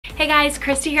Hey guys,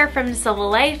 Christy here from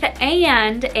Civil Life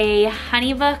and a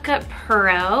HoneyBook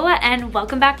Pro, and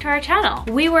welcome back to our channel.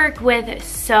 We work with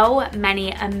so many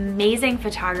amazing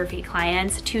photography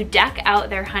clients to deck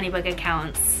out their HoneyBook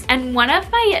accounts. And one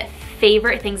of my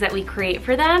favorite things that we create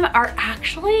for them are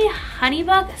actually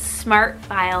HoneyBook Smart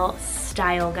File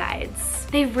style guides.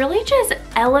 They really just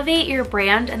elevate your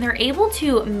brand and they're able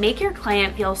to make your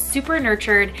client feel super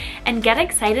nurtured and get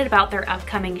excited about their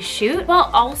upcoming shoot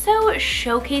while also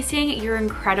showcasing your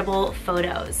incredible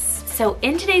photos. So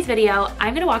in today's video,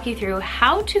 I'm gonna walk you through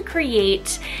how to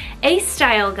create a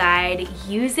style guide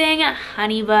using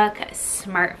HoneyBook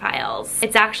Smart Files.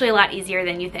 It's actually a lot easier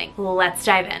than you think. Let's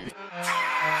dive in.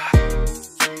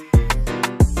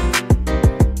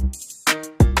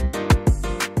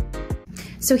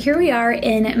 So here we are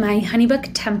in my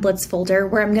HoneyBook Templates folder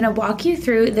where I'm gonna walk you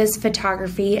through this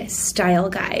photography style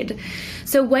guide.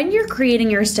 So when you're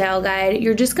creating your style guide,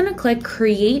 you're just gonna click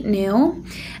Create New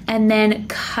and then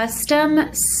Custom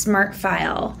Smart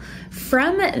File.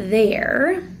 From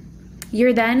there,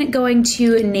 you're then going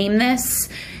to name this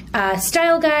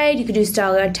style guide. You could do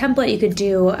style guide template. You could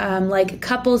do like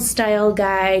couples style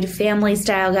guide, family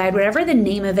style guide, whatever the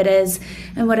name of it is,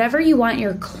 and whatever you want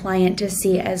your client to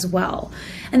see as well.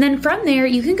 And then from there,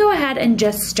 you can go ahead and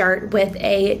just start with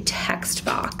a text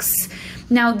box.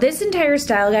 Now, this entire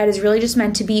style guide is really just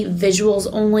meant to be visuals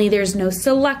only. There's no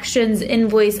selections,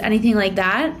 invoice, anything like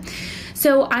that.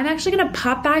 So I'm actually gonna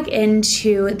pop back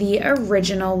into the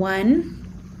original one,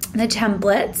 the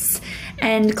templates,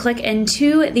 and click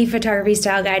into the photography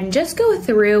style guide and just go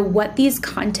through what these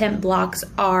content blocks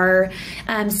are,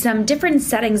 some different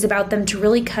settings about them to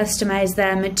really customize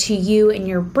them to you and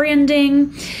your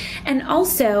branding. And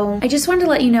also, I just wanted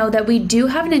to let you know that we do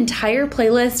have an entire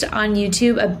playlist on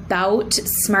YouTube about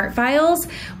Smart Files,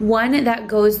 one that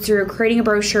goes through creating a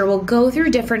brochure. We'll go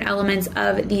through different elements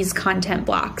of these content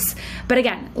blocks. But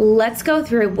again, let's go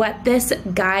through what this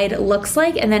guide looks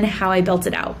like and then how I built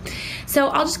it out. So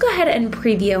I'll just go ahead and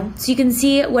preview so you can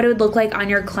see what it would look like on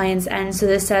your client's end. So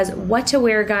this says what to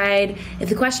wear guide. If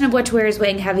the question of what to wear is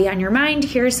weighing heavy on your mind,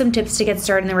 here are some tips to get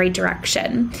started in the right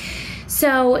direction.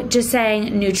 So just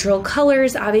saying neutral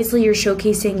colors, obviously you're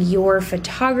showcasing your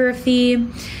photography.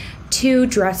 2,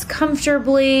 dress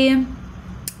comfortably.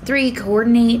 3,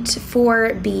 coordinate.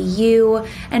 4, be you.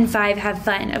 And 5, have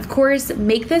fun. Of course,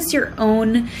 make this your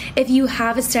own. If you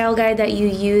have a style guide that you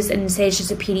use and say it's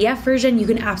just a PDF version, you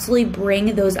can absolutely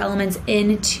bring those elements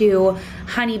into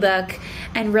HoneyBook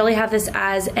and really have this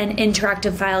as an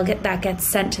interactive file that gets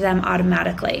sent to them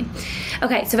automatically.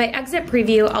 Okay, so if I exit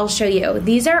preview, I'll show you.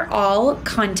 These are all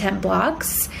content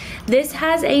blocks. This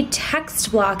has a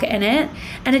text block in it,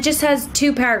 and it just has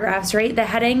 2 paragraphs, right? The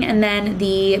heading and then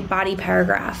the body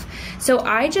paragraph. So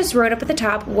I just wrote up at the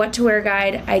top, what to wear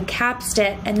guide, I capsed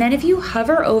it, and then if you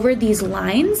hover over these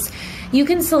lines, you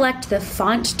can select the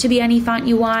font to be any font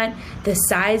you want, the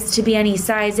size to be any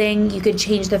sizing. You could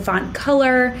change the font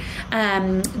color,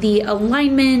 the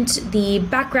alignment, the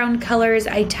background colors,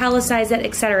 italicize it,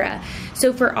 etc.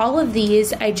 So for all of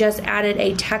these, I just added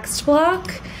a text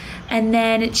block and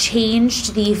then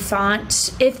changed the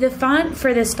font. If the font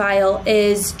for this file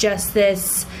is just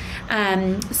this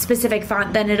specific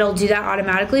font, then it'll do that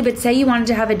automatically. But say you wanted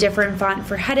to have a different font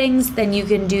for headings, then you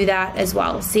can do that as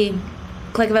well. See,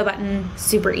 click of a button,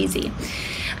 super easy.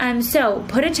 So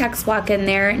put a text block in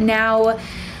there. Now,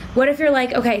 what if you're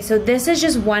like, okay, so this is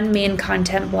just one main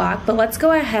content block, but let's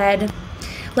go ahead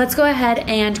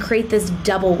and create this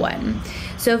double one.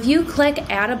 So if you click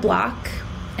add a block,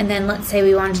 and then let's say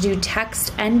we want to do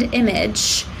text and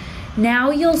image,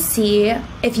 now you'll see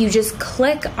if you just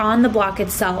click on the block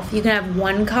itself, you can have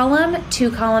 1 column,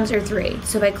 2 columns, or 3.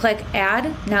 So if I click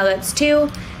add, now that's 2,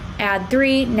 add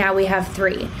 3, now we have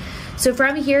 3. So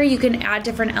from here, you can add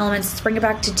different elements. Let's bring it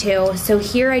back to 2. So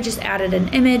here I just added an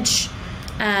image,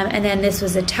 and then this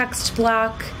was a text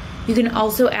block. You can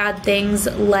also add things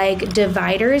like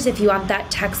dividers if you want that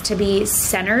text to be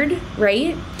centered,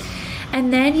 right?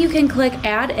 And then you can click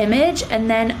add image and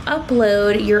then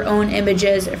upload your own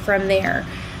images from there.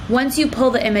 Once you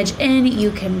pull the image in,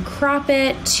 you can crop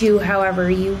it to however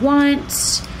you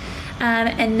want.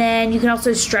 And then you can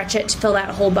also stretch it to fill that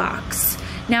whole box.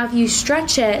 Now, if you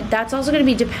stretch it, that's also going to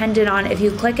be dependent on, if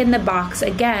you click in the box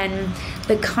again,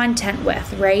 the content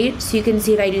width, right? So you can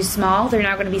see if I do small, they're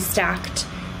now going to be stacked.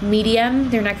 Medium,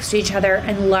 they're next to each other,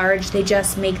 and large, they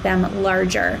just make them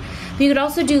larger. You could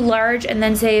also do large and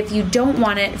then say if you don't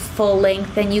want it full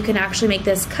length, then you can actually make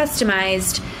this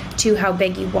customized to how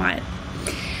big you want.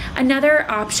 Another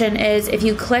option is if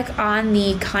you click on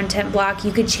the content block,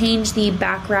 you could change the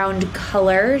background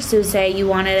color. So say you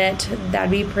wanted it,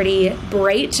 that'd be pretty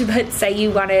bright, but say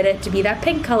you wanted it to be that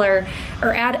pink color,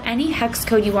 or add any hex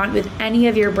code you want with any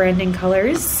of your branding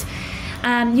colors.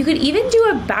 You could even do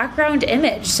a background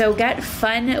image, so get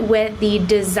fun with the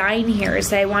design here.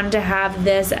 So I wanted to have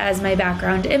this as my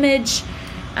background image,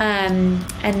 and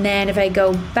then if I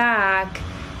go back,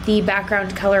 the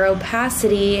background color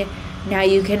opacity, now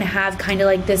you can have kind of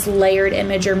like this layered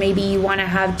image, or maybe you want to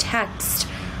have text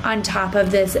on top of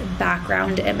this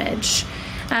background image.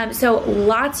 So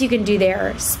lots you can do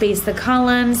there. Space the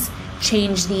columns,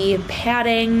 change the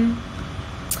padding.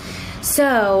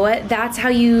 So that's how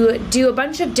you do a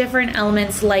bunch of different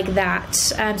elements like that.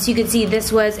 So you can see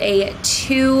this was a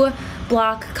 2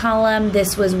 block column.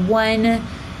 This was 1,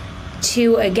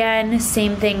 2 again,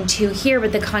 same thing 2 here,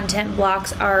 but the content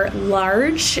blocks are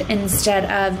large instead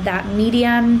of that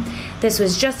medium. This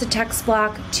was just a text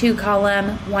block, 2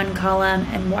 column, 1 column,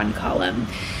 and 1 column.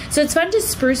 So it's fun to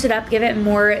spruce it up, give it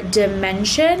more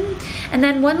dimension. And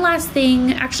then one last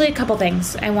thing, actually a couple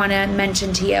things I want to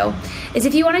mention to you, is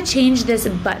if you want to change this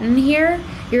button here,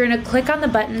 you're going to click on the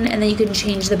button and then you can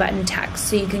change the button text.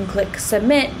 So you can click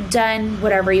submit, done,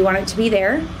 whatever you want it to be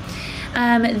there.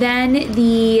 Then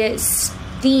the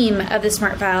theme of the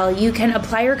Smart File, you can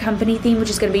apply your company theme, which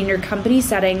is going to be in your company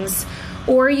settings,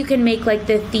 or you can make like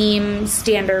the theme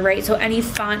standard, right? So any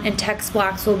font and text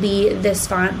blocks will be this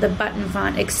font, the button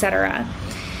font, etc.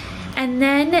 And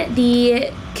then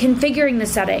the configuring the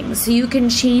settings. So you can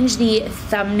change the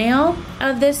thumbnail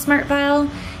of this Smart File.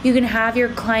 You can have your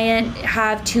client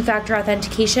have 2-factor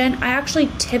authentication. I actually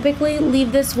typically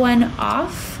leave this one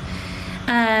off.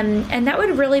 And that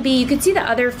would really be, you can see the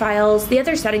other files, the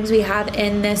other settings we have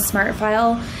in this Smart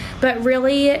File, but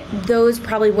really those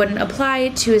probably wouldn't apply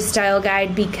to a style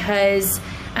guide because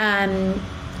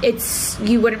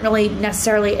you wouldn't really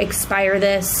necessarily expire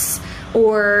this,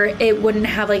 or it wouldn't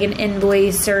have like an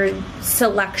invoice or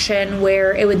selection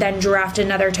where it would then draft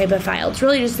another type of file. It's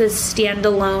really just this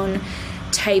standalone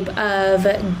type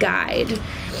of guide.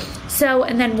 So,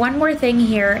 and then one more thing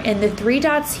here in the 3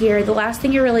 dots here, the last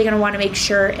thing you're really going to want to make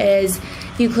sure is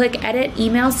if you click edit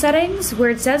email settings, where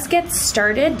it says get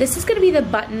started, this is going to be the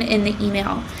button in the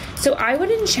email. So I would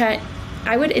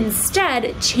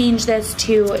instead change this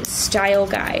to style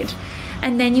guide.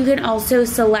 And then you can also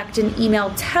select an email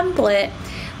template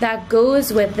that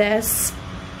goes with this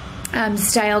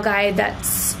style guide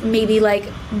that's maybe like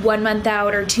 1 month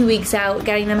out or 2 weeks out,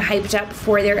 getting them hyped up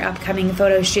for their upcoming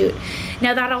photo shoot.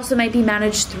 Now that also might be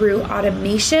managed through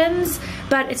automations,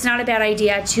 but it's not a bad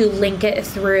idea to link it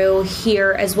through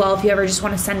here as well if you ever just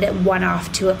want to send it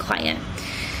one-off to a client.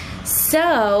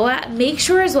 So make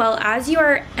sure as well as you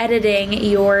are editing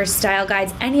your style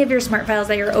guides, any of your Smart Files,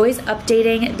 that you're always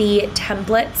updating the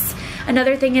templates.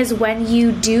 Another thing is when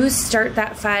you do start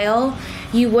that file,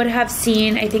 you would have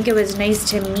seen, I think it was Nice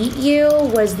to Meet You,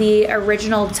 was the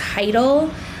original title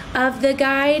of the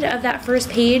guide of that first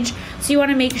page. So you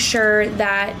want to make sure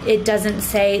that it doesn't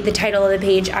say, the title of the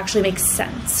page actually makes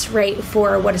sense, right,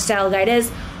 for what a style guide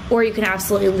is, or you can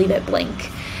absolutely leave it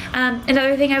blank.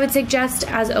 Another thing I would suggest,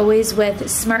 as always with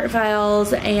Smart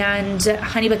Files and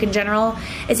HoneyBook in general,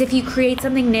 is if you create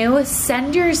something new,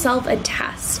 send yourself a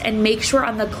test and make sure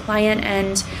on the client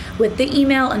end with the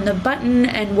email and the button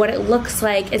and what it looks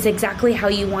like is exactly how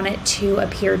you want it to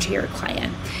appear to your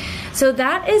client. So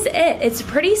that is it. It's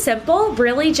pretty simple,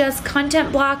 really just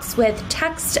content blocks with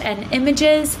text and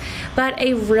images, but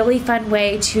a really fun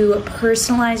way to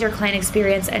personalize your client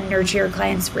experience and nurture your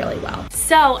clients really well.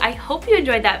 So I hope you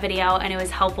enjoyed that video and it was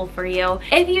helpful for you.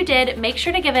 If you did, make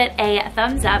sure to give it a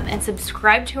thumbs up and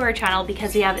subscribe to our channel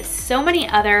because we have so many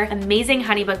other amazing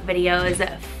HoneyBook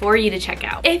videos for you to check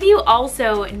out. If you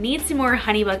also need some more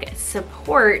HoneyBook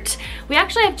support, we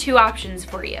actually have 2 options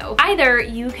for you. Either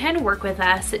you can work with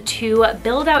us to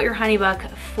build out your HoneyBook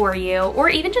for you, or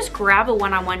even just grab a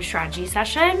one-on-one strategy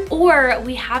session, or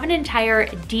we have an entire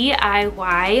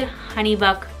DIY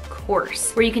HoneyBook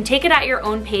course where you can take it at your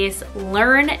own pace,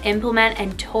 learn, implement,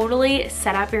 and totally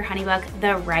set up your HoneyBook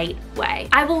the right way.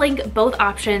 I will link both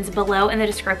options below in the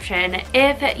description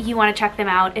if you want to check them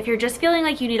out, if you're just feeling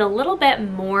like you need a little bit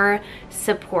more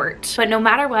support. But no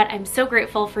matter what, I'm so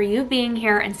grateful for you being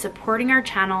here and supporting our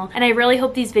channel, and I really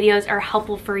hope these videos are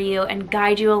helpful for you and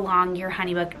guide you along your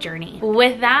HoneyBook journey.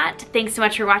 With that, thanks so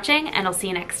much for watching, and I'll see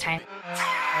you next time.